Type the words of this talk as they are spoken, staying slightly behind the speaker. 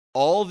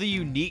All the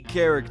unique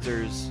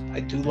characters. I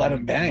do let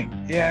him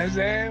bang.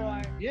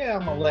 Yeah,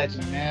 I'm a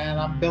legend, man.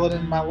 I'm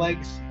building my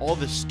legacy. All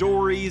the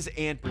stories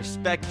and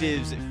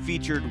perspectives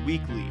featured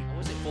weekly. I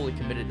wasn't fully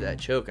committed to that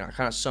choke, and I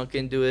kind of sunk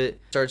into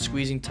it, started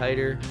squeezing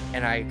tighter,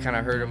 and I kind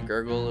of heard him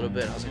gurgle a little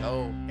bit. I was like,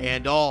 oh.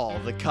 And all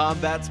the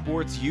combat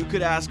sports you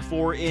could ask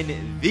for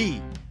in the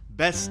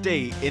best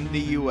state in the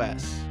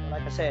U.S.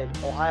 Like I said,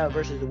 Ohio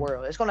versus the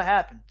world. It's going to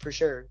happen, for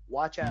sure.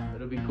 Watch out.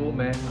 It'll be cool,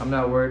 man. I'm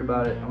not worried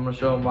about it. I'm going to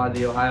show them why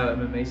the Ohio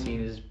MMA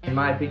scene is, in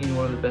my opinion,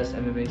 one of the best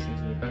MMA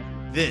scenes in the country.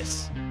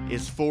 This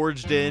is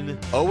Forged in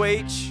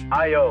OH.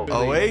 IO.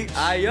 OH.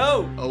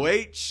 IO.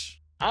 OH.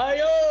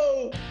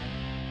 IO!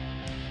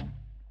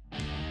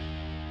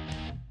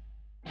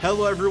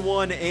 Hello,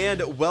 everyone,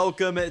 and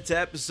welcome to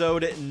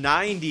episode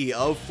 90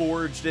 of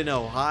Forged in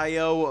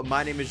Ohio.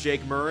 My name is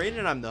Jake Murren,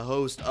 and I'm the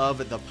host of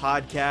the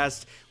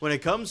podcast. When it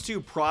comes to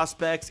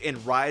prospects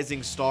and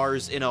rising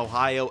stars in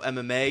Ohio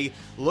MMA,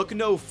 look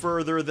no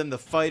further than the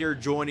fighter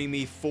joining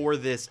me for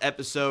this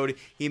episode.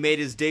 He made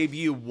his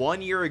debut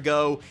 1 year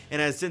ago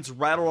and has since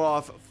rattled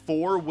off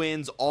 4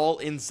 wins, all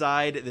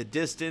inside the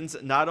distance.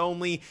 Not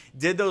only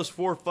did those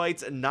 4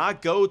 fights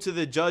not go to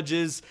the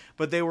judges,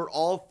 but they were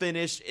all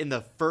finished in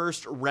the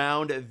first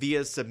round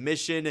via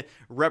submission.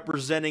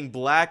 Representing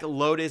Black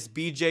Lotus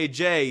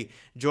BJJ,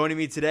 joining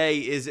me today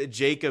is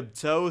Jacob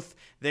Toth.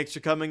 Thanks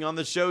for coming on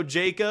the show,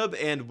 Jacob,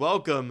 and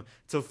welcome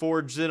to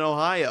Forged in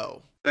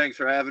Ohio. Thanks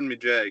for having me,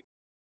 Jake.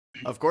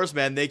 Of course,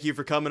 man. Thank you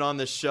for coming on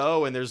the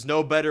show, and there's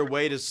no better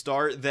way to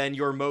start than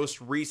your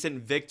most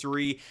recent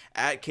victory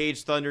at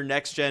Cage Thunder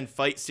NexGen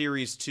Fight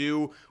Series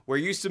 2, where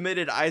you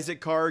submitted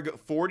Isaac Karg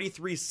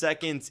 43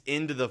 seconds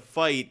into the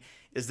fight.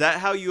 Is that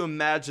how you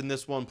imagine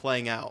this one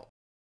playing out?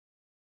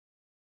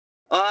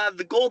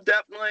 The goal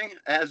definitely,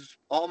 as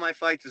all my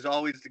fights, is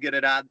always to get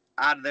it out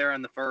of there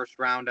in the first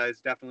round. I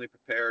was definitely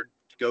prepared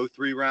to go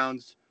 3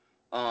 rounds.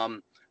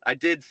 I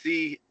did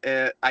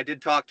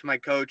talk to my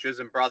coaches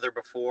and brother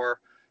before.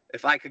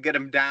 If I could get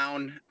him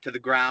down to the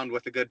ground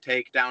with a good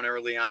takedown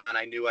early on,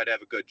 I knew I'd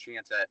have a good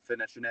chance at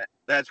finishing it.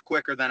 That's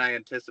quicker than I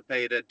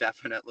anticipated,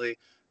 definitely.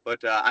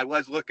 But I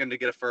was looking to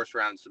get a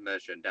first-round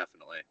submission,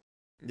 definitely.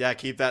 Yeah,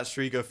 keep that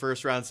streak of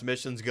first-round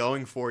submissions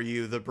going for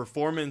you. The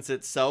performance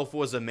itself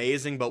was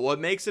amazing, but what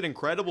makes it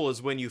incredible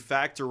is when you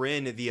factor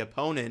in the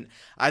opponent.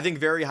 I think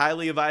very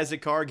highly of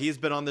Isaac Karg. He's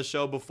been on the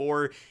show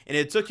before, and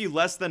it took you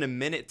less than a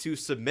minute to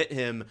submit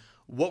him.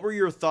 What were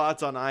your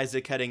thoughts on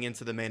Isaac heading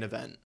into the main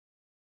event?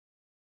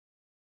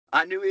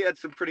 I knew he had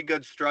some pretty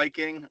good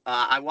striking.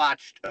 I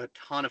watched a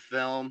ton of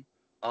film.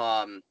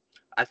 I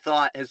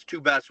thought his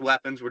 2 best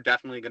weapons were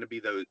definitely going to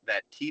be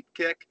that teep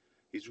kick.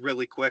 He's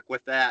really quick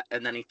with that,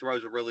 and then he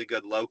throws a really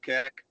good low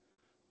kick.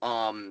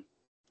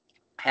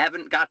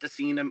 Haven't got to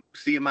see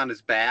him on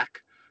his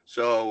back,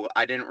 so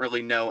I didn't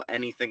really know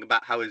anything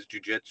about how his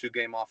jiu-jitsu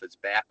game off his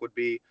back would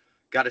be.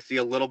 Got to see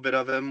a little bit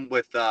of him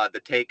with the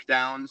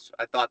takedowns.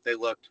 I thought they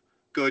looked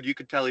good. You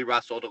could tell he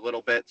wrestled a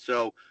little bit,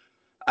 so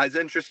I was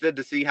interested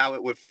to see how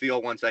it would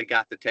feel once I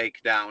got the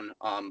takedown.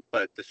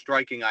 But the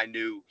striking, I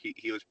knew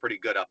he was pretty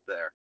good up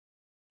there.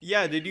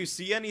 Yeah, did you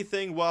see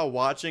anything while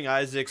watching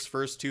Isaac's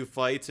first 2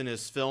 fights in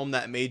his film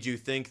that made you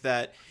think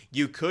that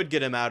you could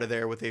get him out of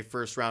there with a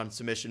first-round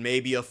submission?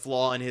 Maybe a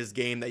flaw in his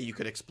game that you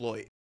could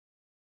exploit?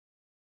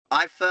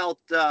 I felt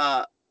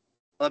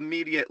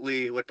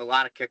immediately with a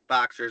lot of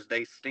kickboxers,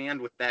 they stand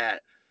with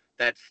that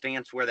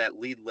stance where that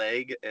lead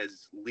leg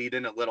is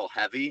leading a little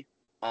heavy.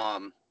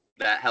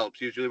 That helps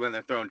usually when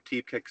they're throwing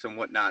teep kicks and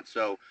whatnot.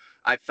 So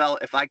I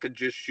felt if I could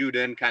just shoot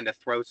in, kind of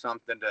throw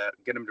something to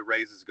get him to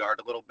raise his guard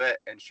a little bit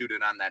and shoot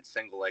it on that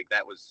single leg,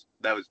 that was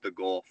the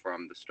goal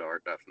from the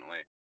start, definitely.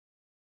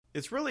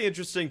 It's really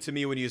interesting to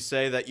me when you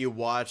say that you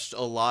watched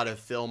a lot of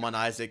film on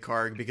Isaac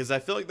Karg, because I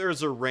feel like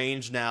there's a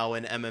range now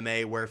in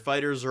MMA where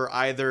fighters are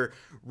either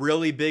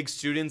really big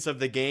students of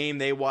the game,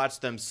 they watch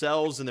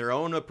themselves and their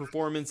own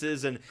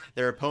performances and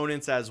their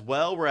opponents as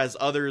well, whereas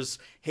others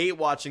hate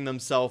watching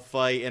themselves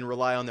fight and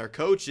rely on their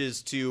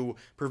coaches to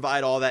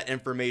provide all that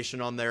information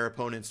on their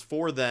opponents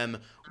for them.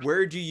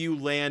 Where do you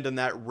land in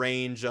that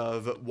range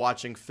of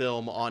watching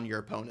film on your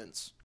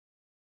opponents?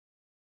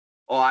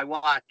 Oh, I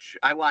watch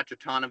a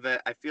ton of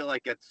it. I feel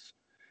like it's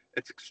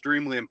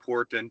extremely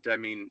important. I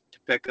mean, to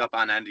pick up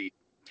on any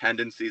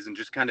tendencies and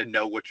just kind of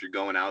know what you're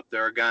going out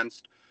there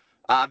against.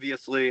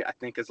 Obviously, I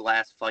think his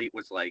last fight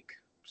was like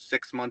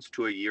 6 months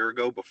to a year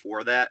ago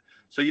before that.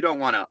 So you don't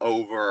want to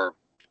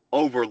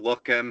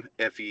overlook him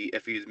if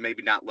he's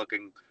maybe not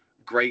looking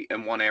great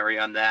in one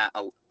area on that.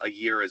 A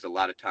year is a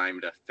lot of time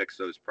to fix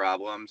those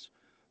problems.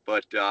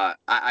 But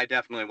I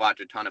definitely watch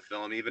a ton of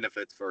film, even if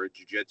it's for a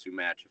jiu-jitsu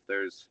match. If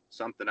there's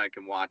something I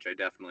can watch, I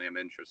definitely am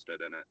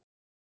interested in it.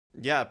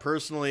 Yeah,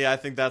 personally, I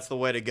think that's the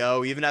way to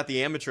go. Even at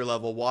the amateur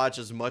level, watch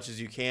as much as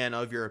you can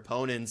of your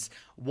opponents.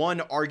 One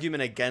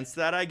argument against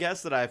that, I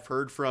guess, that I've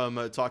heard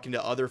from talking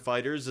to other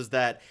fighters is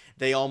that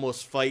they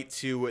almost fight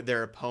to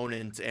their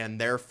opponent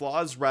and their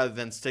flaws rather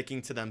than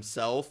sticking to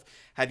themselves.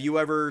 Have you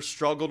ever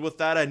struggled with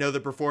that? I know the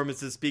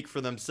performances speak for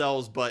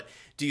themselves, but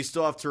do you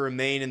still have to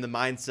remain in the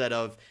mindset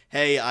of,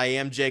 hey, I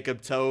am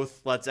Jacob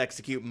Toth, let's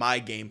execute my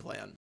game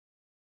plan?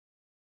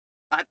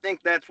 I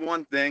think that's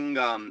one thing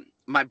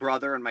my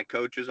brother and my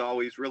coaches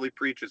always really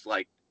preach is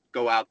like,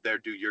 go out there,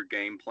 do your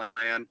game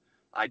plan.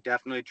 I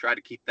definitely try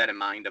to keep that in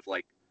mind of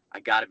like, I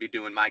got to be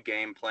doing my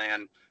game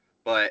plan,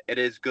 but it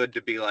is good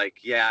to be like,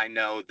 yeah, I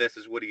know this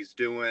is what he's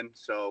doing.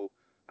 So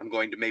I'm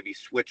going to maybe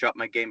switch up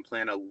my game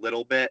plan a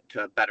little bit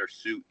to better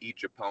suit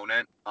each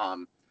opponent.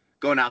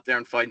 Going out there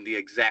and fighting the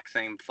exact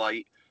same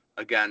fight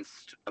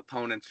against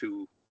opponents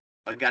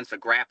against a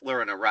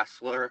grappler and a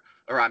wrestler,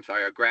 or I'm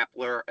sorry, a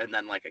grappler and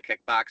then like a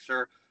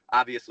kickboxer.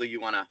 Obviously, you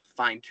want to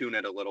fine tune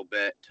it a little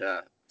bit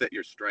to fit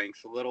your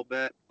strengths a little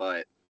bit.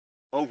 But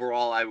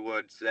overall, I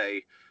would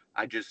say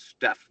I just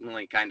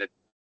definitely kind of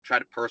try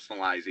to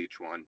personalize each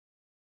one.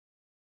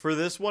 For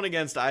this one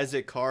against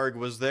Isaac Karg,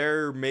 was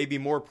there maybe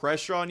more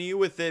pressure on you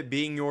with it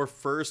being your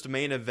first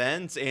main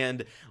event?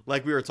 And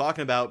like we were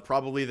talking about,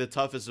 probably the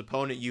toughest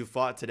opponent you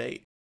fought to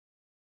date.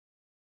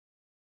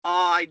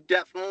 I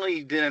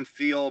definitely didn't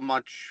feel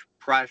much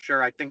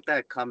pressure. I think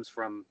that comes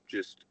from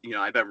just,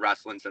 I've been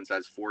wrestling since I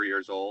was 4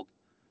 years old.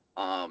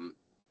 Um,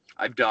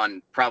 I've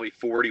done probably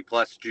 40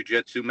 plus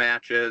jiu-jitsu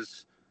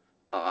matches.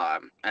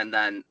 And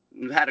then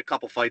had a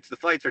couple fights. The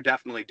fights are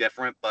definitely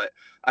different, but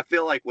I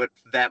feel like with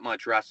that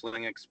much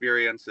wrestling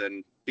experience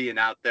and being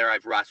out there,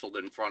 I've wrestled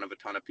in front of a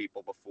ton of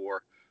people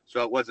before.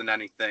 So it wasn't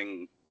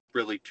anything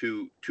really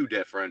too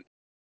different.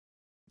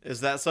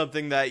 Is that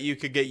something that you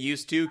could get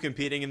used to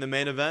competing in the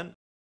main event?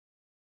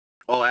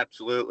 Oh,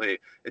 absolutely.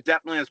 It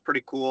definitely is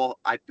pretty cool.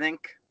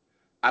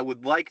 I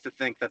would like to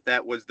think that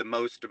that was the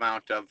most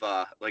amount of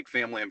like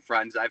family and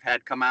friends I've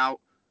had come out.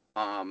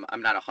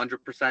 I'm not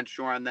 100%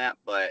 sure on that,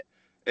 but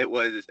it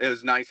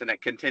was nice, and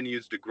it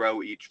continues to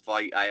grow each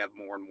fight. I have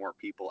more and more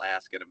people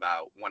asking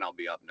about when I'll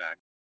be up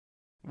next.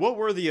 What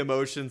were the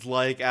emotions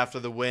like after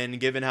the win,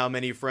 given how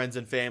many friends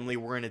and family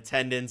were in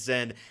attendance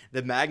and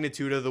the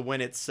magnitude of the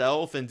win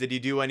itself? And did you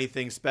do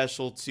anything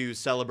special to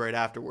celebrate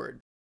afterward?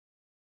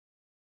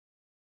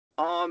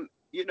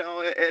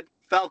 It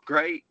felt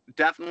great.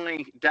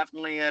 Definitely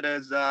it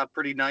is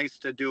pretty nice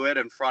to do it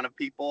in front of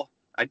people.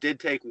 I did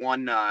take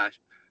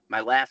my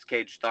last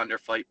Cage Thunder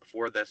fight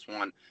before this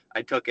one.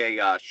 I took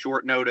a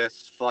short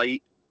notice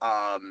fight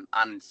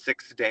on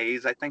 6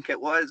 days, I think it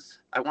was.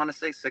 I want to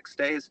say 6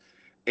 days.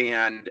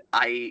 And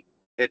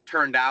it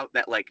turned out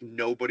that like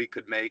nobody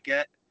could make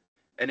it.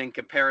 And in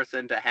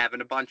comparison to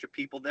having a bunch of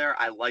people there,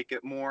 I like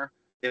it more.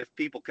 If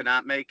people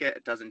cannot make it,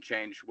 it doesn't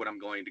change what I'm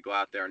going to go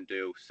out there and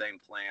do. Same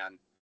plan.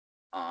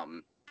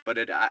 But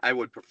I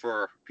would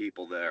prefer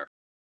people there.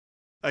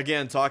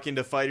 Again, talking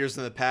to fighters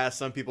in the past,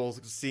 some people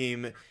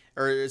seem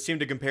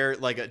to compare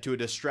it like to a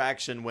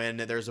distraction when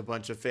there's a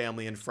bunch of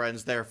family and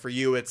friends there. For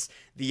you, it's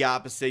the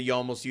opposite. You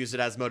almost use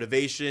it as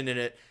motivation, and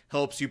it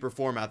helps you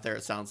perform out there,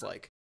 it sounds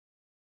like.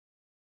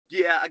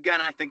 Yeah, again,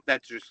 I think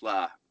that's just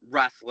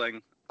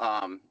wrestling.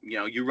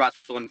 You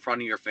wrestle in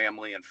front of your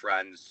family and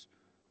friends.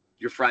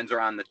 Your friends are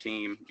on the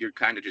team. You're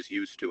kind of just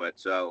used to it.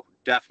 So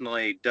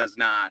definitely does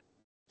not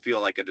feel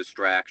like a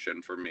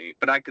distraction for me.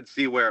 But I could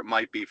see where it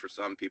might be for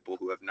some people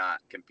who have not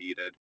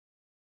competed.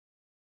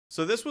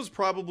 So this was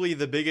probably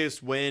the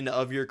biggest win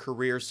of your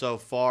career so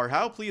far.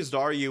 How pleased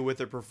are you with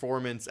the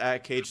performance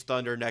at Cage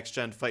Thunder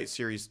NexGen Fight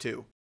Series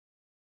 2?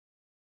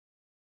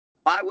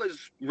 I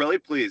was really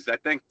pleased. I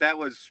think that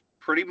was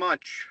pretty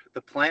much,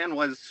 the plan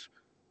was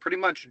pretty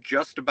much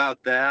just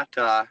about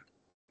that.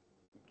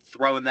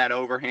 Throwing that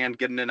overhand,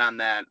 getting in on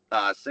that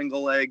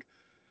single leg.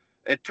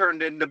 It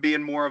turned into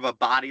being more of a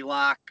body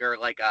lock or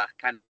like a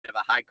kind of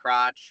a high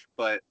crotch.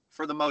 But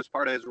for the most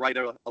part, it was right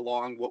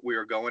along what we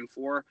were going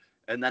for.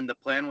 And then the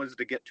plan was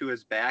to get to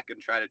his back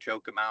and try to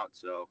choke him out.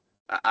 So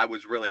I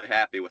was really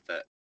happy with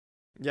it.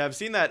 Yeah, I've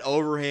seen that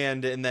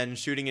overhand and then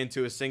shooting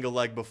into a single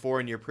leg before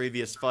in your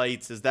previous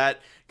fights. Is that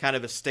kind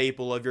of a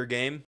staple of your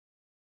game?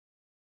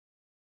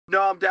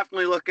 No, I'm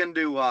definitely looking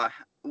to,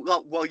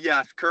 well,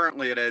 yes,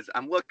 currently it is.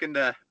 I'm looking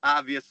to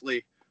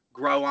obviously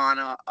grow on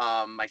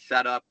my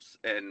setups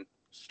and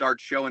start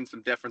showing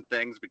some different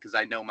things because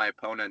I know my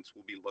opponents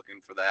will be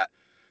looking for that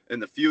in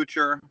the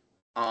future.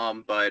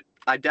 But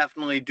I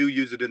definitely do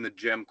use it in the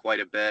gym quite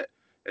a bit.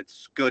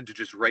 It's good to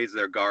just raise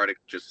their guard. It's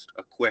just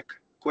a quick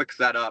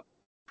setup,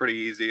 pretty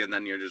easy, and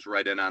then you're just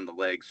right in on the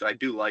leg. So I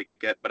do like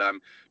it, but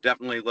I'm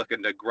definitely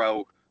looking to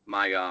grow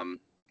my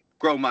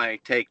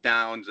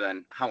takedowns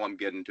and how I'm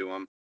getting to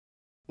them.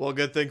 Well,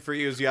 good thing for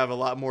you is you have a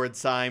lot more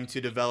time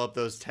to develop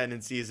those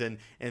tendencies and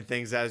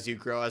things as you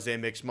grow as a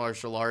mixed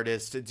martial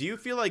artist. Do you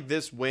feel like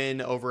this win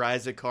over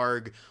Isaac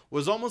Karg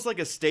was almost like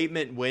a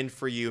statement win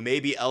for you,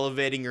 maybe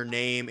elevating your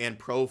name and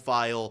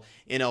profile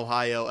in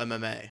Ohio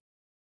MMA?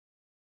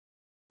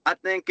 I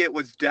think it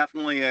was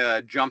definitely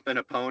a jump in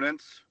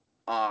opponents.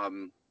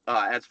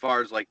 as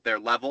far as like their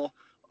level.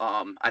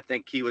 I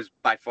think he was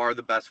by far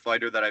the best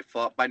fighter that I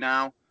fought by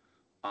now.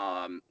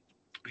 Um,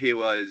 he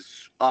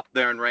was up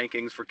there in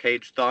rankings for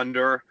Cage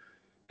Thunder,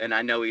 and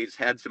I know he's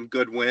had some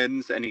good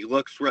wins, and he's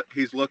looked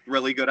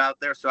really good out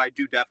there. So I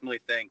do definitely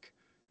think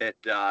it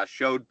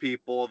showed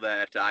people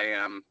that I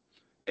am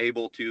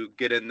able to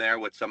get in there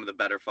with some of the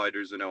better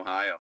fighters in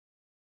Ohio.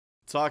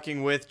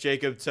 Talking with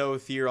Jacob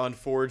Toth here on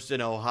Forged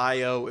in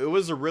Ohio. It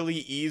was a really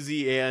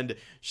easy and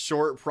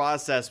short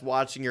process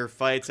watching your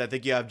fights. I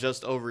think you have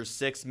just over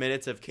 6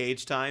 minutes of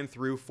cage time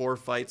through 4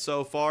 fights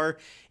so far.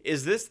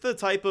 Is this the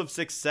type of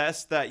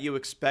success that you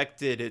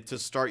expected to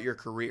start your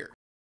career?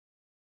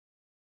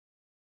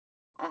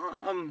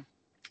 I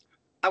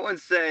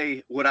wouldn't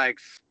say what I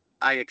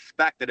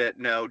expected it.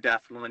 No,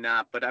 definitely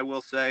not. But I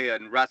will say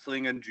in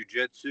wrestling and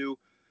jiu-jitsu,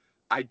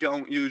 I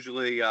don't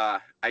usually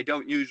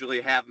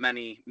have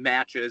many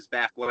matches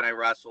back when I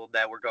wrestled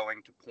that were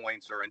going to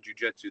points, or in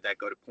jiu-jitsu that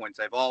go to points.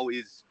 I've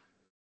always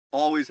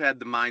had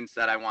the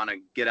mindset I want to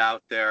get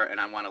out there and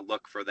I want to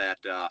look for that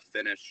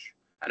finish.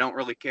 I don't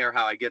really care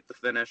how I get the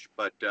finish,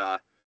 but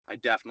I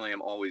definitely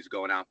am always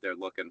going out there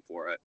looking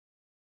for it.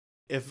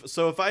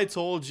 If I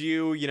told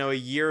you, a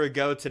year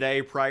ago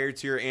today, prior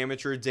to your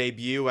amateur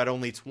debut at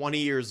only 20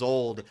 years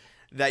old,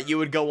 that you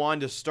would go on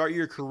to start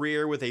your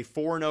career with a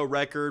 4-0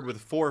 record with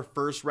 4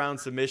 first-round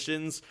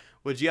submissions,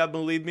 would you have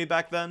believed me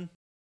back then?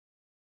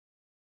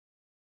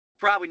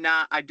 Probably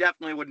not. I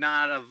definitely would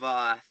not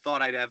have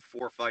thought I'd have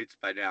 4 fights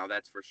by now.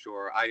 That's for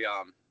sure.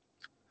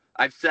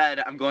 I've said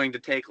I'm going to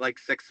take like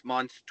 6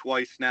 months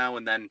twice now,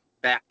 and then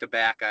back to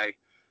back I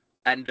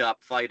end up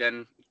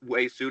fighting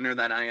way sooner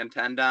than I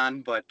intend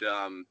on. But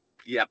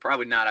yeah,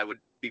 probably not. I would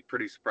be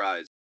pretty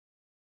surprised.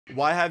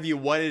 Why have you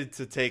wanted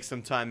to take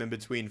some time in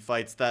between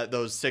fights,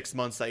 those 6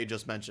 months that you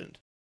just mentioned?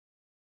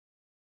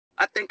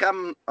 I think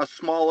I'm a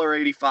smaller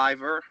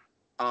 85er,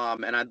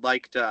 and I'd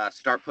like to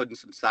start putting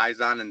some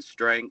size on and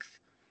strength,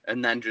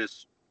 and then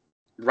just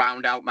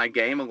round out my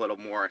game a little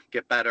more,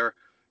 get better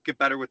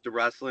with the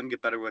wrestling,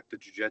 get better with the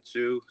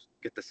jiu-jitsu,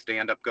 get the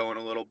stand-up going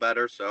a little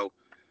better. So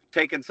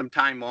taking some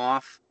time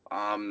off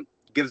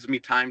gives me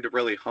time to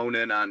really hone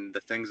in on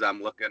the things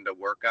I'm looking to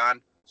work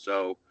on.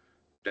 So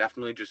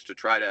definitely just to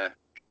try to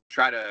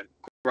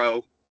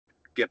grow,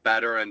 get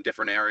better in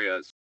different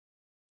areas.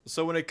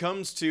 So when it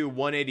comes to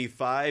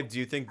 185, do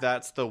you think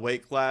that's the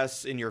weight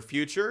class in your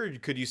future?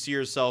 Could you see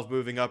yourself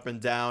moving up and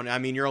down? I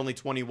mean, you're only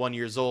 21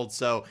 years old,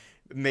 so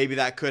maybe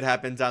that could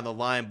happen down the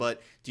line,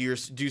 but do you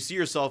see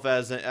yourself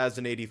as an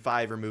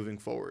 85er moving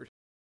forward?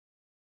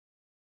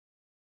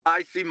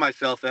 I see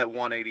myself at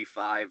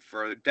 185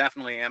 for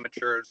definitely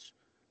amateurs.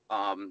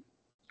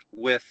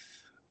 With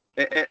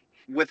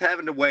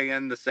having to weigh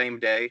in the same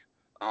day,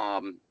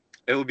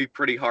 it would be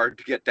pretty hard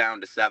to get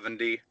down to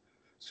 70.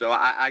 So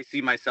I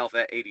see myself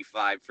at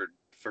 85 for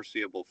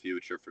foreseeable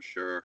future for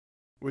sure.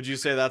 Would you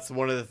say that's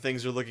one of the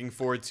things you're looking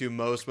forward to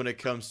most when it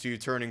comes to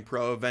turning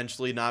pro,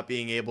 eventually not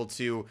being able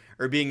to,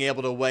 or being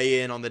able to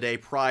weigh in on the day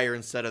prior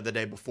instead of the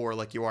day before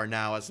like you are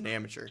now as an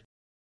amateur?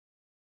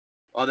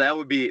 Oh, that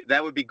would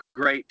be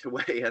great to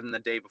weigh in the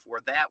day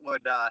before. That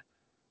would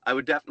I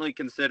would definitely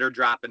consider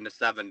dropping to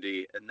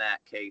 70 in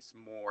that case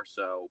more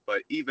so.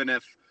 But even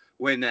if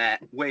weighing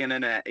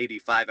in at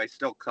 85, I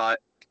still cut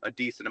a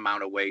decent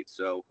amount of weight,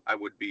 so I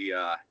would be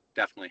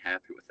definitely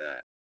happy with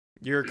that.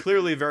 You're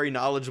clearly very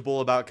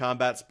knowledgeable about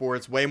combat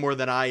sports, way more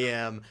than I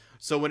am.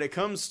 So when it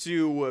comes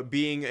to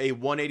being a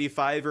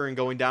 185er and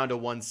going down to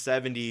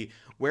 170,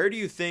 where do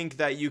you think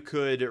that you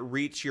could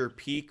reach your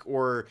peak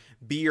or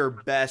be your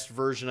best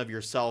version of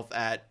yourself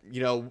at,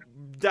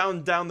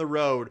 down the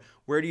road?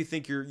 Where do you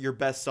think your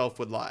best self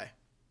would lie?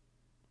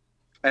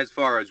 As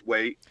far as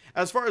weight?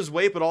 As far as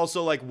weight, but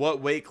also like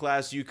what weight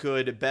class you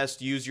could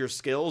best use your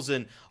skills,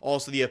 and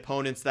also the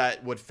opponents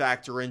that would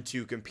factor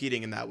into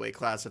competing in that weight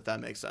class, if that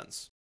makes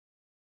sense.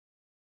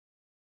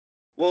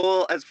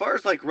 Well, as far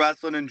as like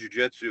wrestling and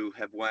jiu-jitsu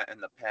have went in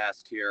the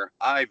past here,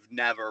 I've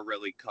never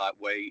really cut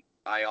weight.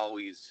 I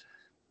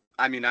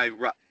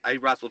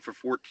wrestled for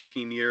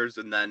 14 years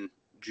and then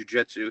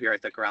jiu-jitsu here, I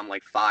think around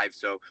like 5.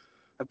 So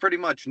I pretty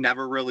much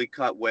never really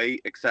cut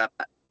weight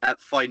except at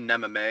fighting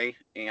MMA.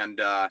 And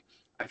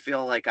I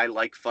feel like I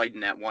like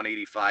fighting at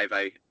 185.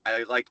 I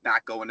like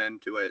not going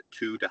into it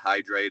too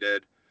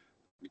dehydrated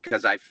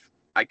because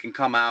I can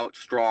come out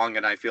strong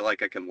and I feel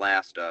like I can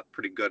last a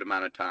pretty good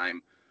amount of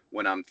time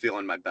when I'm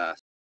feeling my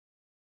best.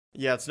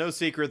 Yeah, it's no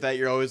secret that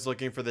you're always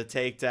looking for the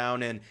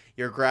takedown and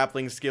your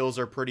grappling skills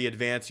are pretty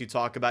advanced. You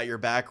talk about your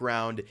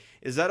background.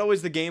 Is that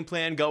always the game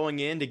plan going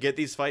in, to get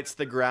these fights to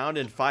the ground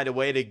and find a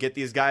way to get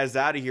these guys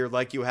out of here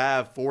like you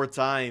have 4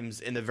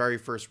 times in the very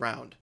first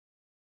round?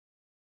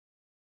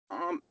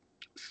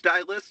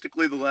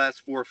 Stylistically, the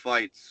last 4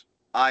 fights,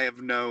 I have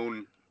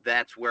known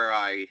that's where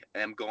I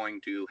am going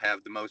to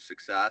have the most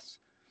success.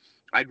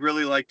 I'd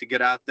really like to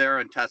get out there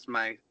and test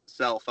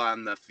myself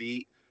on the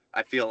feet.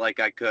 I feel like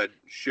I could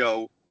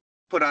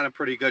put on a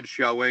pretty good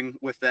showing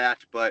with that.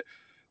 But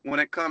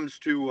when it comes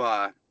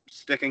to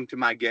sticking to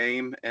my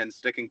game and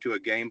sticking to a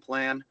game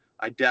plan,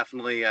 I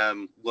definitely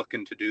am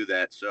looking to do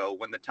that. So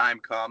when the time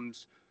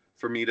comes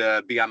for me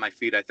to be on my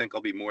feet, I think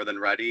I'll be more than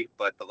ready.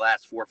 But the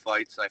last 4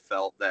 fights, I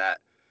felt that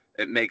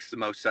it makes the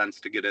most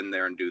sense to get in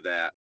there and do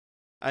that.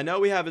 I know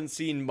we haven't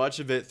seen much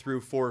of it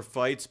through 4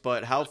 fights,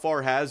 but how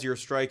far has your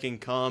striking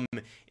come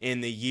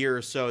in the year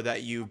or so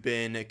that you've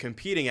been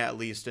competing, at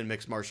least in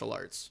mixed martial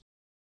arts?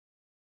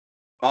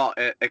 Oh,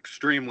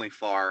 extremely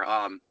far.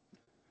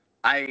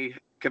 I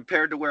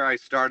compared to where I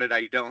started,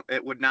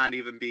 it would not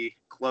even be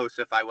close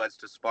if I was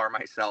to spar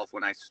myself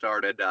when I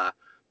started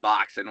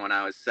boxing when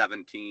I was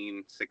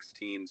 17,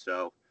 16.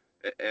 So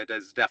it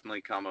has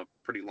definitely come a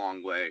pretty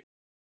long way.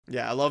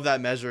 Yeah, I love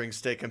that measuring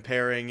stick,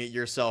 comparing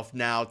yourself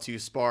now to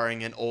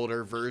sparring an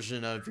older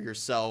version of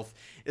yourself.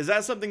 Is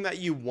that something that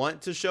you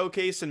want to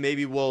showcase and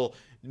maybe will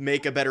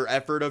make a better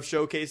effort of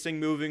showcasing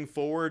moving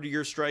forward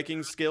your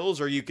striking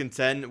skills? Or are you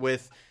content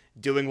with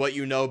doing what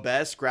you know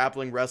best,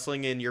 grappling,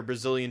 wrestling, and your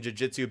Brazilian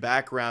jiu-jitsu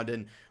background,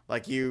 and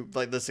like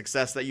the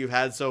success that you've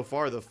had so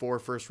far, the 4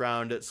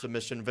 first-round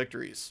submission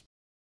victories?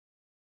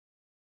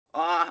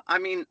 I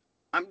mean,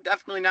 I'm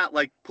definitely not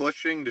like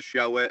pushing to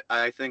show it.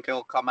 I think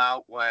it'll come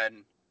out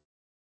when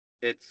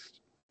it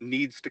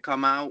needs to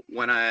come out,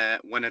 when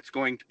it's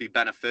going to be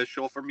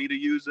beneficial for me to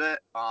use it.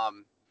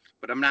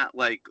 But I'm not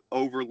like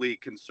overly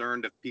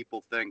concerned if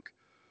people think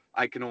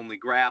I can only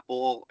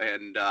grapple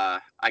and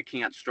I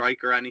can't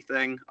strike or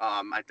anything.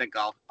 I think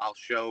I'll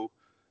show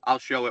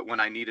it when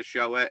I need to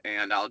show it,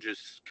 and I'll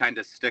just kind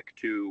of stick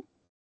to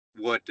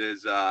what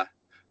is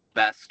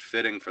best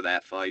fitting for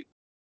that fight.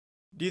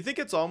 Do you think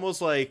it's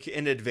almost like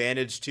an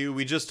advantage too?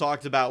 We just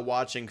talked about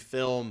watching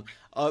film.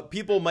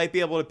 People might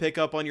be able to pick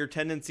up on your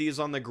tendencies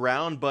on the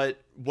ground,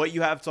 but what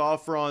you have to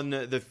offer on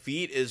the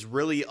feet is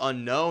really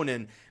unknown,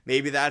 and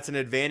maybe that's an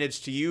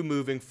advantage to you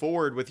moving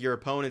forward with your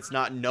opponents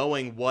not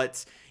knowing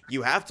what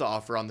you have to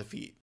offer on the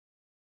feet.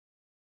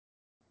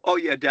 Oh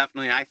yeah,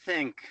 definitely. I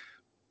think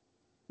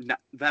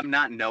them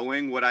not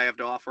knowing what I have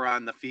to offer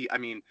on the feet. I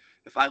mean,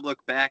 if I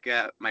look back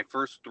at my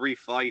first 3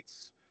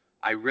 fights,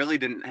 I really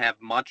didn't have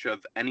much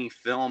of any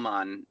film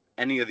on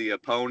any of the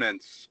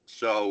opponents,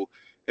 so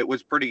it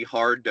was pretty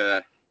hard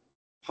to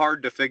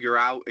figure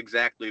out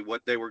exactly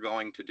what they were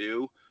going to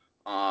do.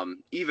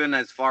 Even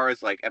as far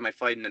as like, am I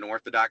fighting an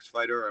orthodox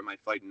fighter or am I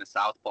fighting a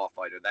southpaw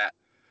fighter? That,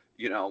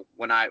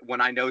 when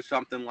I know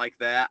something like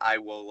that, I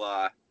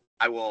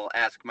will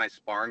ask my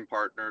sparring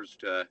partners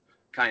to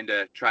kind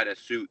of try to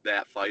suit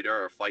that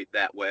fighter or fight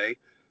that way.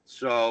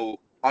 So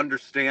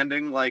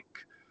understanding like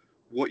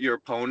what your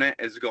opponent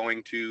is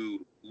going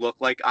to look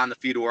like on the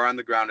feet or on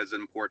the ground is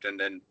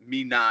important. And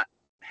me not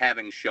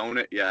having shown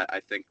it yet, I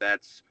think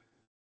that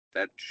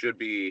should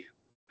be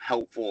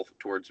helpful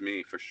towards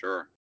me for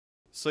sure.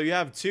 So you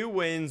have 2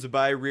 wins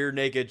by rear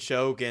naked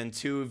choke and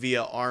 2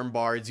 via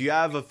armbar. Do you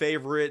have a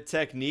favorite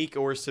technique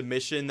or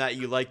submission that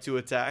you like to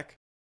attack?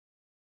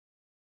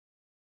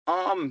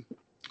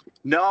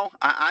 No,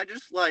 I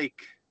just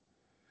like,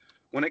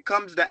 when it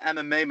comes to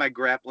MMA, my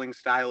grappling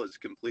style is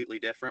completely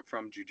different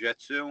from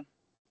jiu-jitsu.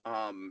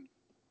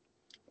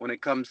 When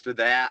it comes to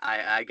that,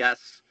 I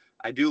guess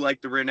I do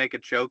like the rear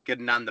naked choke,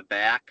 getting on the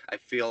back. I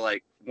feel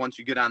like once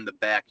you get on the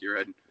back, you're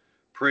in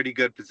pretty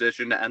good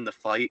position to end the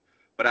fight.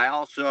 But I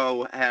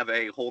also have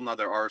a whole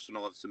nother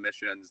arsenal of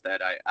submissions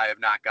that I have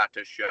not got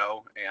to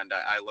show, and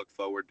I look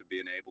forward to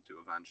being able to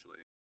eventually.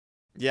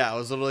 Yeah, I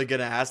was literally going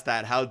to ask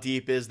that. How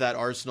deep is that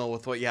arsenal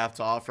with what you have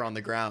to offer on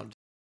the ground?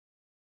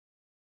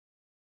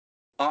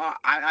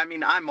 I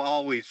mean, I'm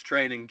always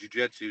training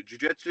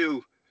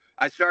jiu-jitsu.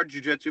 I started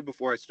jiu-jitsu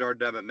before I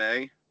started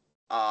MMA,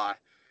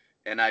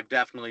 and I've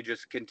definitely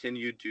just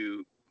continued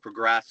to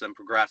progress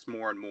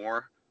more and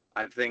more.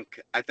 I think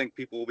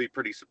people will be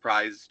pretty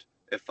surprised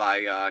if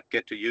I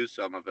get to use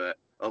some of it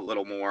a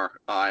little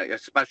more.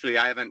 Especially,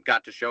 I haven't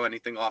got to show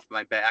anything off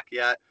my back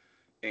yet,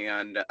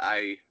 and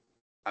I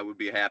would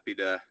be happy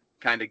to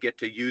kind of get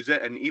to use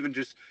it. And even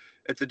just,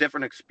 it's a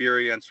different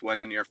experience when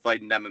you're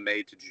fighting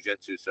MMA to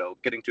jiu-jitsu. So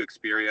getting to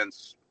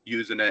experience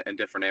using it in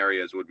different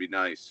areas would be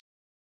nice.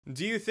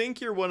 Do you think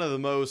you're one of the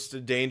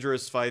most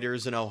dangerous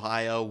fighters in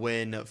Ohio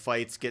when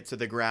fights get to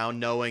the ground,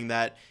 knowing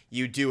that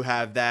you do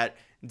have that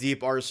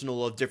deep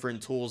arsenal of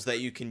different tools that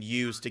you can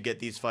use to get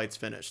these fights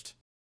finished?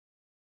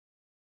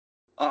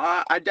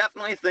 I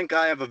definitely think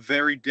I have a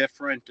very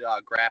different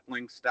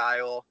grappling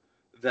style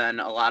than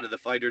a lot of the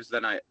fighters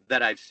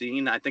that I've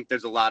seen. I think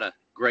there's a lot of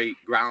great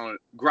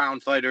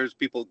ground fighters,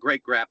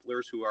 great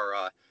grapplers who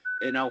are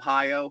in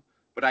Ohio.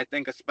 But I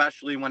think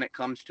especially when it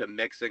comes to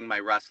mixing my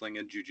wrestling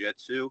and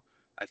jiu-jitsu,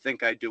 I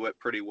think I do it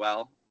pretty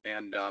well.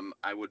 And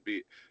I would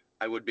be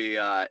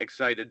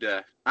excited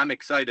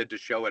to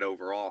show it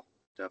overall,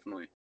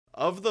 definitely.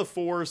 Of the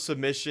 4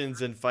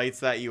 submissions and fights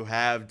that you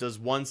have, does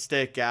one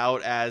stick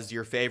out as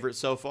your favorite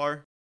so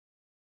far?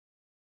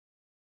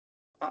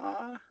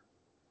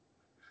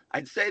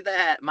 I'd say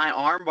that my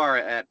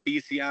armbar at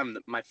BCM,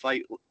 my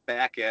fight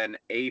back in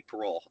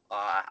April,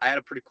 I had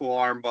a pretty cool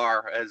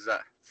armbar as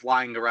a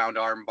flying around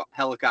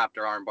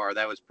helicopter armbar.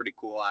 That was pretty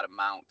cool out of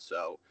mount.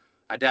 So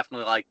I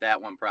definitely like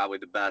that one probably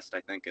the best.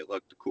 I think it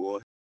looked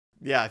cool.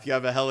 Yeah, if you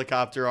have a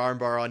helicopter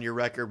armbar on your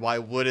record, why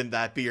wouldn't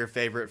that be your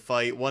favorite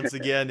fight? Once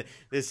again,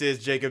 this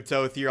is Jacob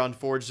Toth here on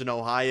Forged in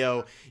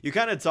Ohio. You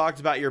kind of talked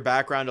about your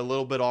background a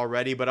little bit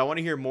already, but I want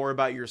to hear more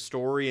about your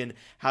story and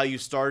how you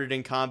started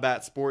in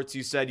combat sports.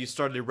 You said you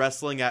started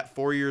wrestling at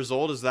 4 years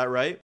old. Is that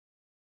right?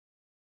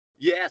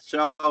 Yeah,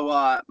 so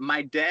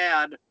my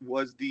dad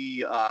was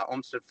the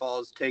Olmsted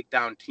Falls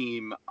Takedown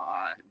Team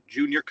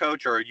junior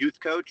coach or youth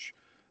coach.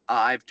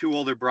 I have two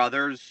older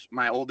brothers.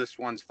 My oldest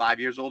one's 5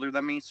 years older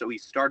than me, so he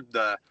started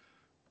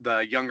the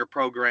younger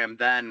program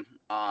then,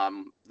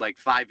 like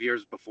 5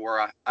 years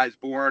before I was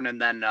born,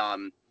 and then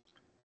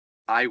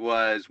I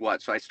was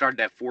what? So I started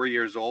at 4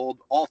 years old.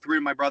 All three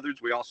of my brothers,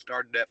 we all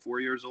started at 4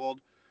 years old.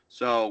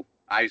 So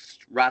I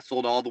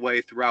wrestled all the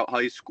way throughout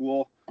high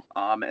school,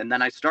 and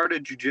then I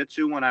started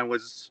jiu-jitsu when I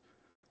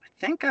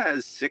think I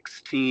was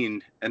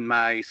 16 in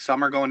my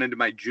summer going into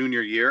my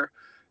junior year,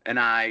 and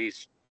I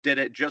did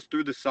it just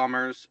through the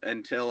summers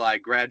until I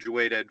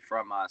graduated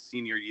from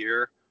senior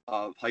year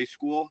of high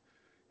school.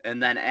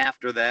 And then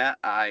after that,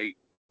 I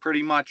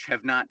pretty much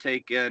have not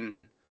taken,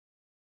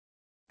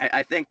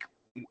 I think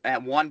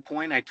at one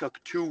point I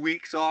took 2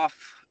 weeks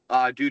off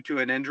due to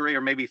an injury,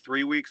 or maybe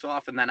 3 weeks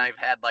off. And then I've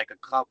had like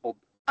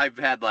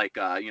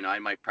I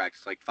might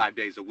practice like 5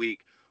 days a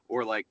week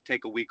or like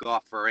take a week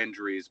off for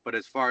injuries. But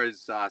as far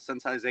as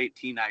since I was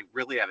 18, I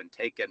really haven't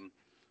taken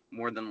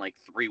more than like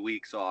 3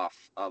 weeks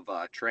off of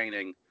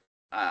training.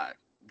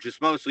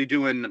 Just mostly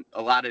doing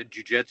a lot of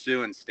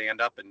jiu-jitsu and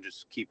stand up and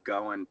just keep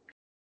going.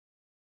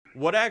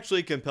 What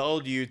actually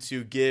compelled you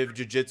to give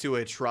jiu-jitsu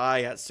a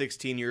try at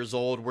 16 years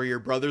old? Were your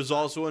brothers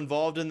also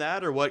involved in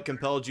that, or what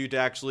compelled you to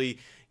actually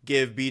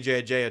give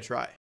BJJ a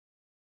try?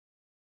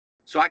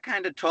 So I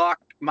kind of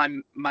talked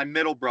my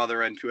middle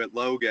brother into it,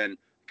 Logan,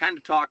 kind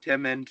of talked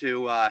him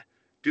into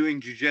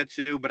doing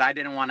jiu-jitsu, but I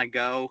didn't want to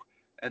go.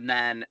 And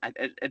then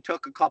it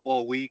took a couple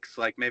of weeks,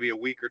 like maybe a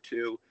week or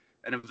two,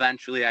 and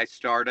eventually I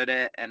started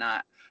it, and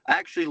I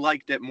actually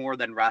liked it more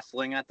than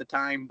wrestling at the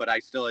time, but I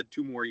still had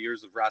 2 more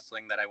years of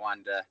wrestling that I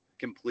wanted to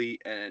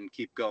complete and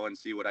keep going,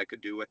 see what I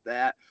could do with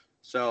that.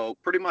 So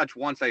pretty much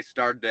once I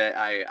started it,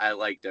 I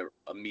liked it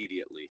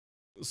immediately.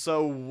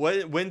 So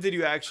when did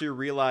you actually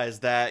realize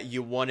that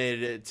you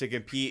wanted to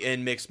compete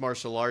in mixed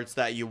martial arts,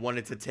 that you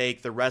wanted to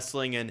take the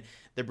wrestling and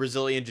the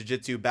Brazilian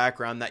jiu-jitsu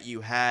background that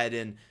you had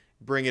and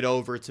bring it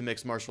over to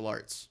mixed martial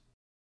arts?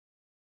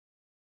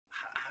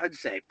 I'd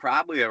say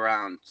probably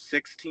around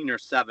 16 or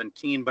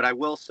 17, but I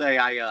will say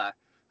I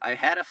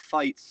had a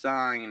fight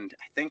signed.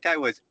 I think I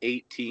was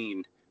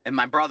 18, and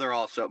my brother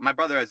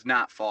has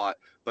not fought,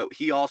 but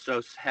he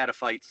also had a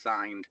fight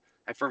signed.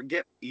 I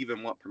forget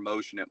even what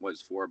promotion it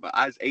was for, but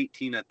I was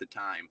 18 at the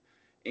time,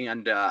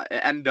 and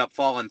it ended up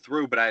falling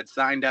through, but I had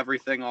signed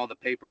everything. All the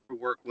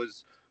paperwork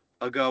was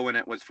a go, and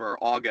it was for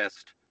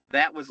August.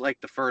 That was like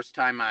the first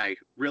time I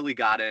really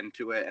got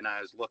into it, and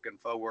I was looking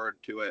forward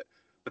to it.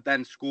 But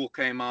then school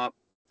came up.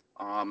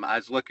 I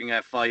was looking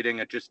at fighting.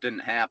 It just didn't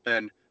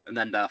happen. And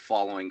then the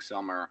following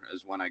summer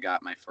is when I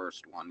got my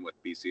first one with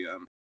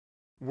BCM.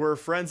 Were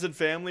friends and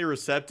family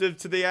receptive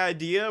to the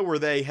idea? Were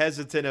they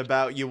hesitant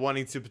about you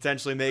wanting to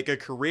potentially make a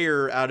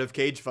career out of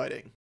cage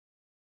fighting?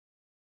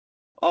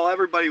 Oh,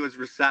 everybody was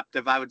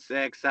receptive, I would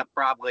say, except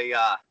probably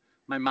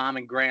my mom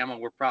and grandma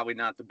were probably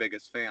not the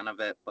biggest fan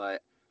of it.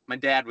 But my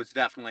dad was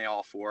definitely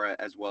all for it,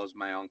 as well as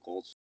my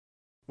uncles.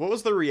 What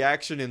was the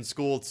reaction in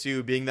school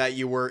too, being that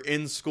you were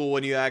in school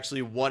and you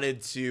actually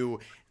wanted to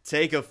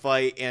take a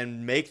fight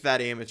and make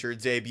that amateur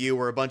debut?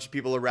 Were a bunch of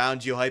people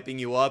around you hyping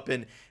you up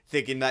and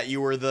thinking that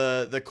you were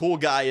the cool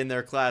guy in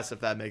their class, if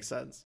that makes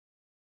sense?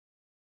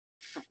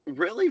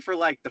 Really, for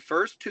like the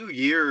first 2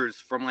 years,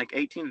 from like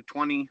 18 to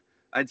 20,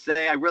 I'd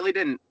say I really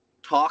didn't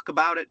talk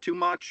about it too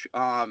much.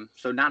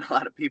 So not a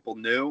lot of people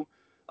knew.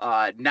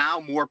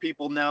 Now more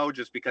people know,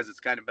 just because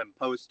it's kind of been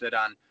posted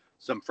on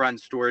some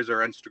friends' stories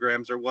or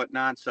Instagrams or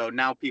whatnot. So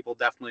now people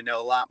definitely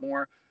know a lot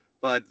more.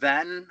 But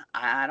then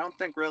I don't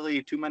think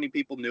really too many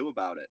people knew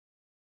about it.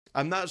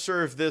 I'm not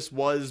sure if this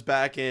was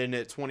back in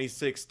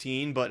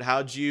 2016, but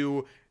when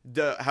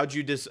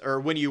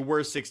you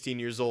were 16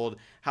 years old,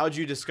 how'd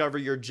you discover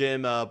your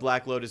gym,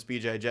 Black Lotus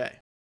BJJ?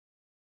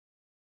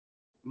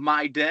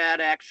 My dad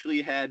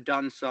actually had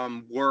done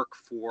some work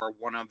for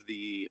one of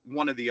the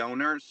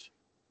owners.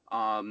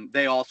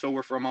 They also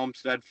were from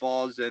Olmsted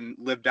Falls and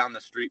lived down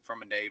the street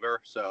from a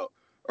neighbor,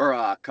 or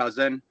a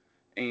cousin.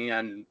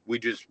 And we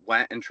just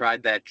went and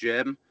tried that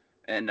gym.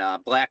 And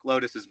Black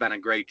Lotus has been a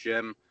great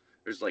gym.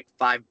 There's like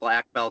 5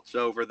 black belts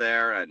over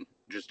there and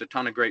just a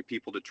ton of great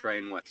people to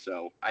train with.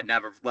 So I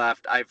never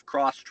left. I've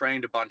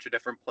cross-trained a bunch of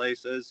different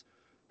places,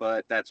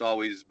 but that's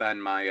always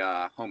been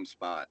my home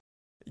spot.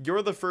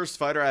 You're the first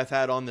fighter I've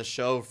had on the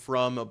show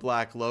from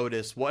Black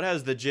Lotus. What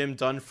has the gym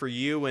done for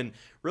you, and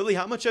really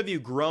how much have you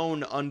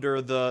grown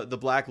under the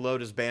Black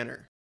Lotus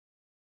banner?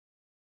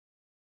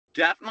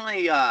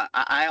 Definitely,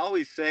 I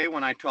always say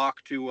when I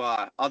talk to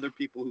other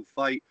people who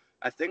fight,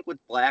 I think with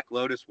Black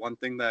Lotus, one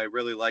thing that I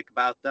really like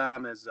about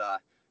them is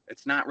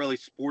it's not really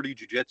sporty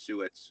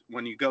jiu-jitsu. It's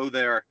when you go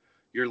there,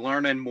 you're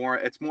learning more.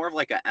 It's more of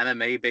like a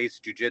MMA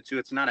based jiu-jitsu.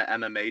 It's not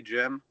an MMA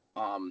gym,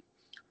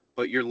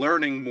 but you're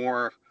learning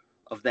more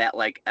of that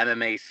like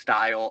MMA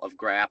style of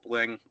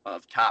grappling,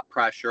 of top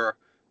pressure.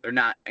 They're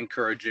not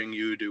encouraging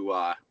you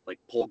to like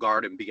pull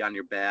guard and be on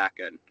your back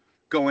and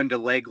go into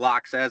leg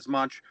locks as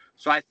much.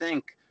 So I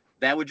think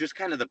that would just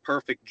kind of the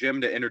perfect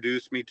gym to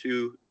introduce me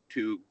to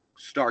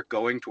start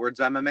going towards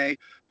MMA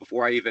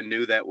before I even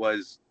knew that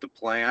was the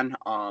plan.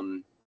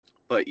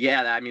 But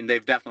yeah, I mean,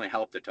 they've definitely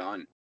helped a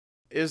ton.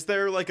 Is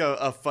there like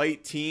a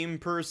fight team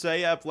per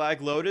se at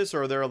Black Lotus,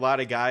 or are there a lot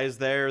of guys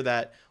there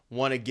that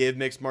want to give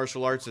mixed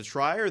martial arts a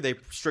try, or are they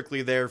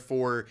strictly there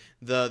for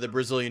the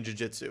Brazilian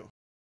Jiu-Jitsu?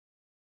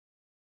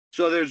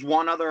 So there's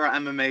one other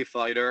MMA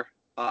fighter,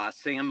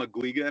 Sam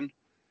McGuigan.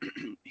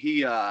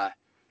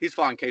 He's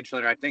fought in Cage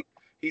Thunder. I think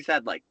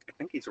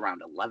he's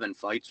around 11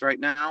 fights right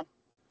now.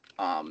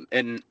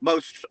 And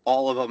most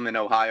all of them in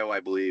Ohio, I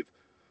believe.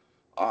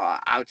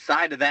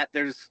 Outside of that,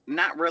 there's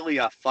not really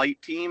a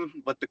fight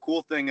team, but the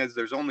cool thing is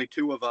there's only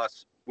 2 of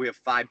us. We have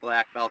 5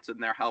 black belts in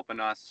there helping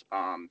us.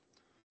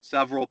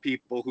 Several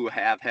people who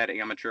have had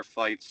amateur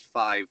fights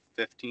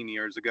 15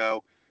 years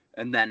ago.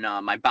 And then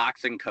my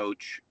boxing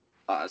coach,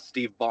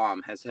 Steve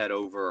Baum, has had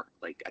over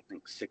I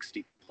think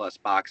 60 plus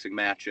boxing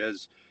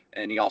matches.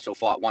 And he also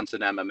fought once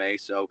in MMA.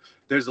 So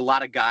there's a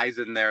lot of guys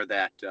in there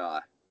that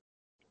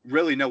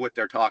really know what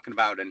they're talking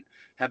about and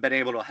have been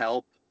able to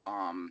help.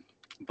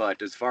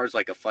 But as far as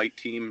like a fight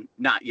team,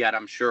 not yet.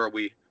 I'm sure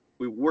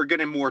we're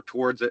getting more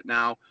towards it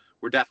now.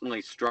 We're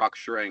definitely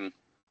structuring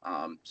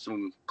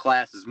some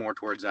classes more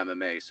towards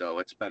MMA. So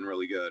it's been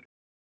really good.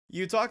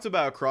 You talked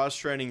about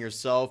cross-training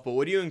yourself, but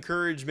would you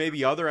encourage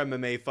maybe other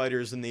MMA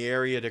fighters in the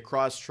area to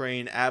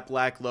cross-train at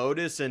Black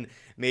Lotus and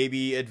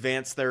maybe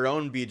advance their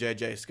own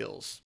BJJ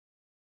skills?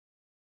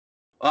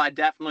 Well, I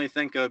definitely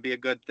think it would be a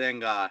good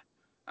thing.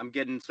 I'm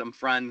getting some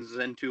friends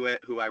into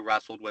it who I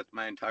wrestled with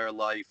my entire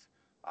life.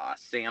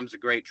 Sam's a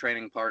great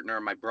training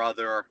partner. My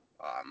brother,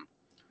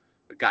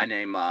 a guy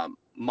named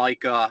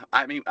Micah.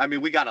 I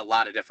mean, we got a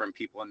lot of different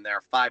people in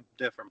there. 5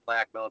 different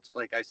black belts,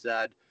 like I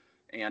said.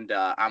 And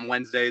on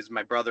Wednesdays,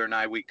 my brother and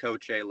I, we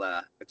coach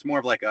it's more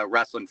of like a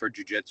wrestling for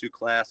jiu-jitsu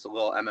class, a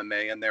little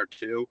MMA in there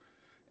too.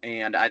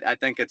 And I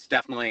think it's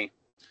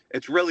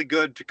really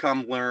good to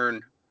come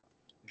learn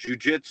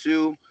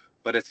jiu-jitsu,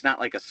 but it's not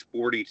like a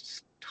sporty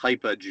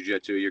type of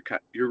jiu-jitsu.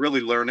 You're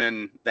really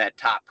learning that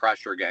top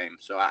pressure game.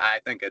 So I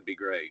think it'd be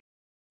great.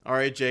 All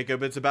right,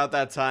 Jacob, it's about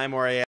that time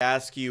where I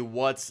ask you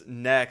what's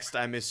next.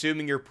 I'm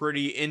assuming you're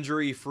pretty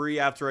injury-free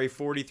after a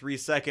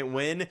 43-second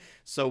win,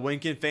 so when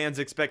can fans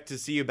expect to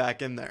see you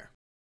back in there?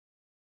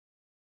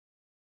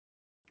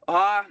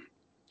 I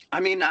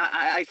mean,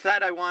 I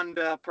said I wanted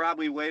to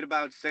probably wait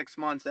about 6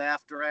 months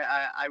after it.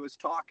 I was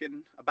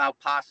talking about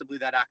possibly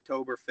that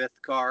October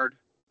 5th card.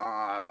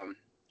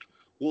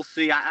 We'll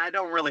see. I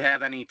don't really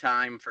have any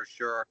time for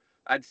sure.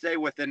 I'd say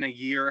within a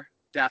year,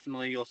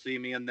 definitely you'll see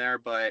me in there,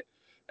 but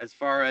as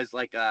far as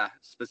like a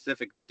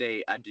specific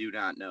date, I do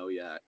not know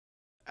yet.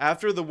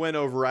 After the win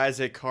over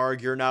Isaac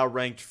Karg, you're now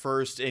ranked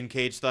first in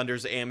Cage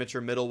Thunder's amateur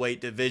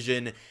middleweight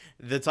division.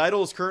 The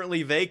title is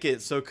currently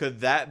vacant, so could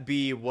that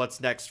be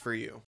what's next for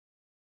you?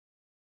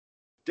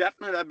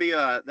 Definitely,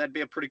 that'd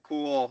be a pretty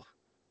cool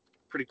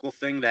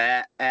thing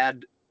to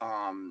add.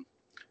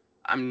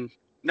 I'm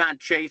not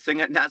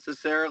chasing it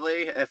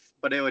necessarily,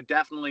 but it would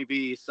definitely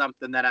be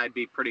something that I'd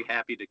be pretty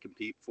happy to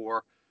compete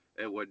for.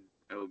 It would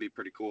be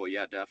pretty cool.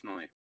 Yeah,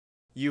 definitely.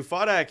 You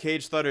fought at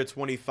Cage Thunder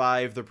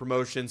 25, the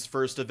promotion's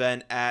first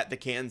event at the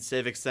Canton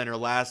Civic Center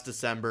last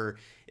December.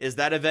 Is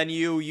that a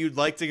venue you'd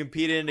like to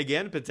compete in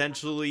again,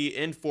 potentially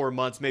in 4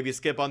 months, maybe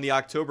skip on the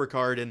October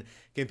card and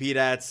compete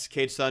at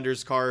Cage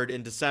Thunder's card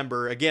in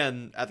December,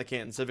 again at the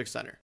Canton Civic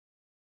Center?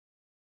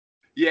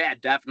 Yeah,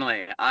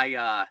 definitely.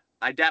 I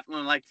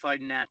definitely liked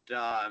fighting at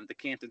the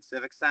Canton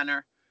Civic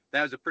Center.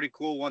 That was a pretty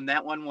cool one.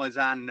 That one was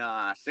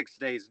on 6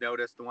 days'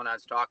 notice, the one I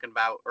was talking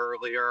about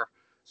earlier.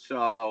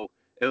 So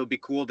it would be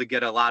cool to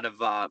get a lot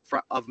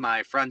of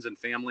my friends and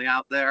family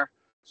out there.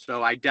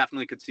 So I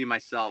definitely could see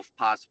myself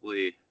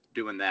possibly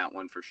doing that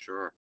one for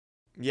sure.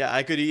 Yeah,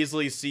 I could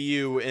easily see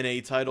you in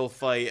a title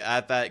fight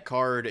at that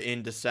card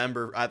in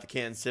December at the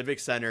Canton Civic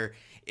Center.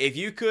 If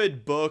you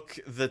could book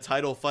the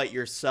title fight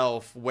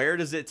yourself, where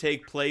does it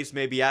take place,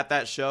 maybe at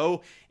that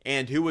show,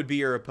 and who would be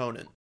your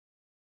opponent?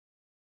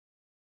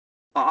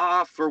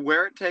 For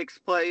where it takes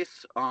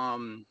place,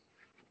 I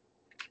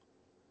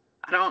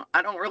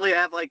don't really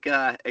have like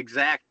a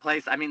exact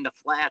place. I mean, the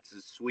Flats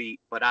is sweet,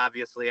 but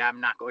obviously I'm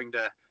not going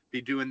to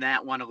be doing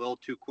that one a little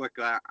too quick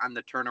on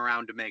the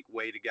turnaround to make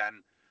weight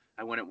again.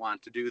 I wouldn't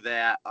want to do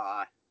that.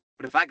 But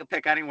if I could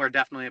pick anywhere,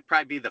 definitely it'd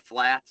probably be the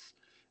Flats.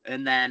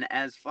 And then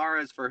as far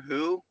as for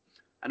who,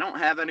 I don't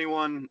have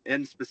anyone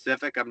in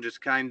specific. I'm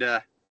just kind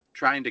of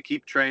trying to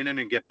keep training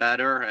and get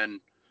better. And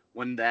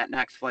when that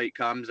next fight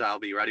comes, I'll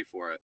be ready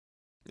for it.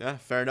 Yeah,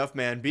 fair enough,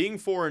 man. Being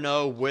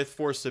 4-0 with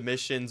 4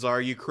 submissions, are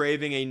you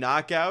craving a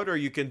knockout, or are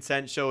you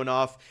content showing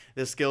off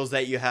the skills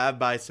that you have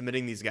by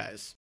submitting these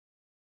guys?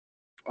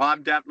 Well,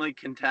 I'm definitely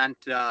content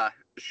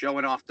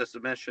showing off the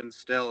submissions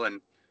still and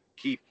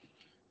keep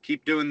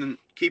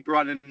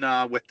running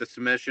with the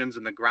submissions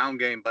and the ground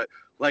game. But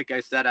like I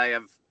said, I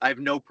have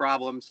no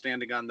problem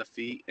standing on the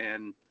feet,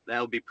 and that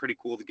would be pretty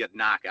cool to get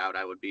knockout.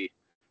 I would be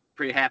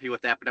pretty happy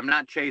with that. But I'm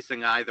not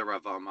chasing either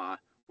of them.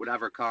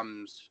 Whatever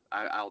comes,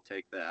 I'll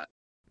take that.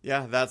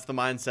 Yeah, that's the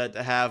mindset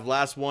to have.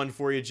 Last one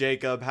for you,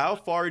 Jacob. How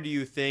far do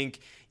you think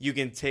you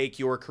can take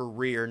your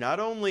career? Not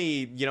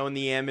only, in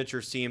the amateur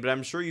scene, but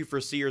I'm sure you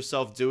foresee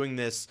yourself doing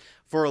this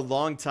for a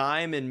long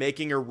time and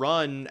making a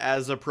run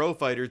as a pro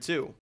fighter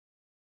too.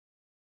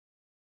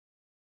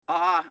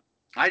 I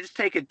just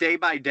take it day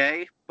by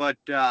day, but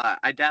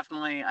I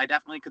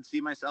definitely could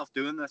see myself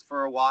doing this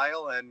for a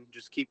while and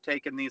just keep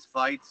taking these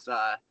fights,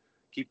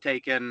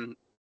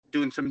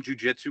 doing some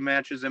jiu-jitsu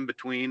matches in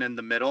between in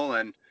the middle,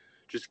 and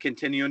just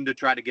continuing to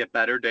try to get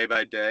better day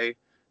by day,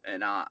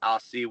 and I'll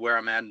see where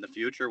I'm at in the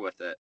future with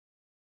it.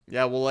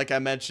 Yeah, well, like I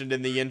mentioned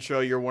in the intro,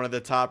 you're one of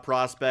the top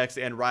prospects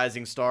and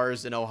rising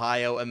stars in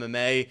Ohio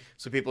MMA,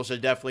 so people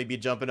should definitely be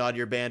jumping on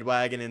your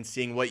bandwagon and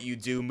seeing what you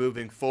do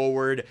moving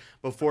forward.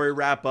 Before we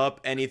wrap up,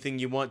 anything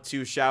you want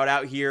to shout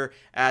out here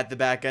at the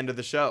back end of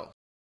the show?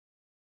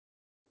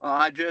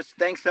 Just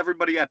thanks to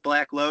everybody at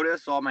Black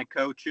Lotus, all my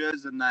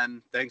coaches, and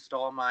then thanks to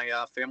all my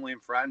family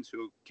and friends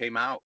who came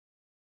out.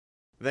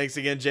 Thanks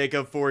again,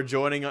 Jacob, for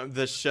joining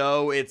the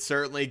show. It's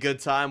certainly a good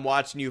time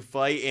watching you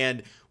fight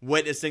and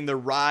witnessing the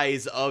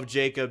rise of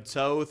Jacob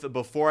Toth.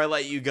 Before I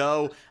let you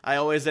go, I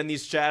always end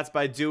these chats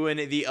by doing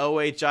the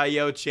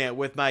OHIO chant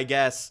with my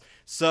guests.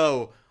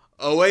 So,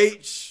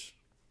 OH.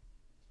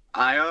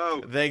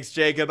 IO. Thanks,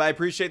 Jacob. I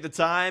appreciate the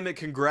time.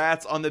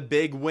 Congrats on the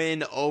big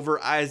win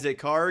over Isaac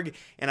Karg,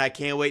 and I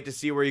can't wait to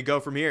see where you go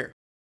from here.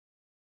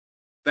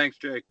 Thanks,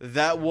 Jake.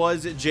 That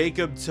was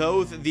Jacob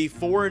Toth, the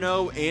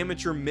 4-0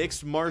 amateur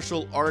mixed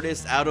martial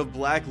artist out of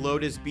Black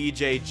Lotus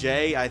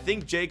BJJ. I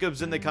think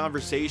Jacob's in the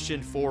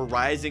conversation for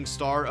Rising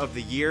Star of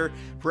the Year,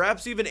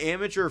 perhaps even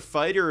Amateur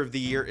Fighter of the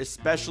Year,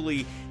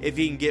 especially if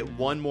he can get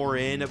one more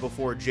in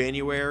before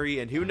January.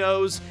 And who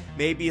knows,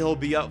 maybe he'll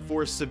be up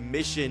for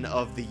Submission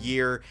of the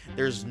Year.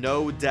 There's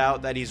no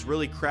doubt that he's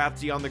really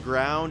crafty on the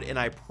ground, and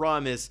I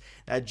promise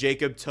that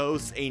Jacob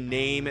Toth's a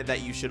name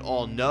that you should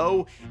all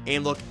know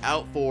and look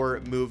out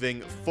for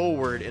moving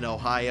forward in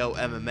Ohio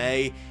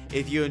MMA.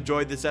 If you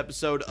enjoyed this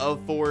episode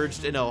of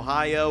Forged in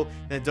Ohio,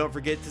 then don't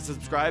forget to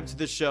subscribe to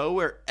the show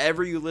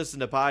wherever you listen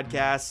to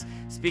podcasts.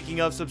 Speaking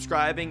of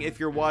subscribing, if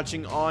you're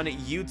watching on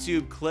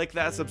YouTube, click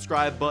that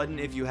subscribe button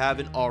if you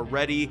haven't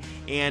already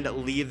and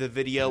leave the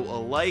video a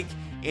like.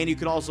 And you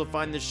can also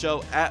find the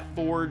show at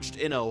Forged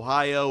in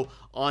Ohio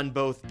on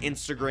both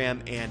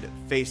Instagram and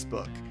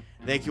Facebook.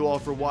 Thank you all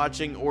for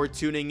watching or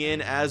tuning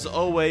in. As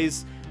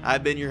always,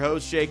 I've been your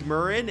host, Jake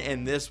Murren,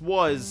 and this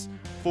was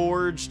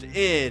Forged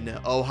in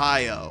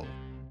Ohio.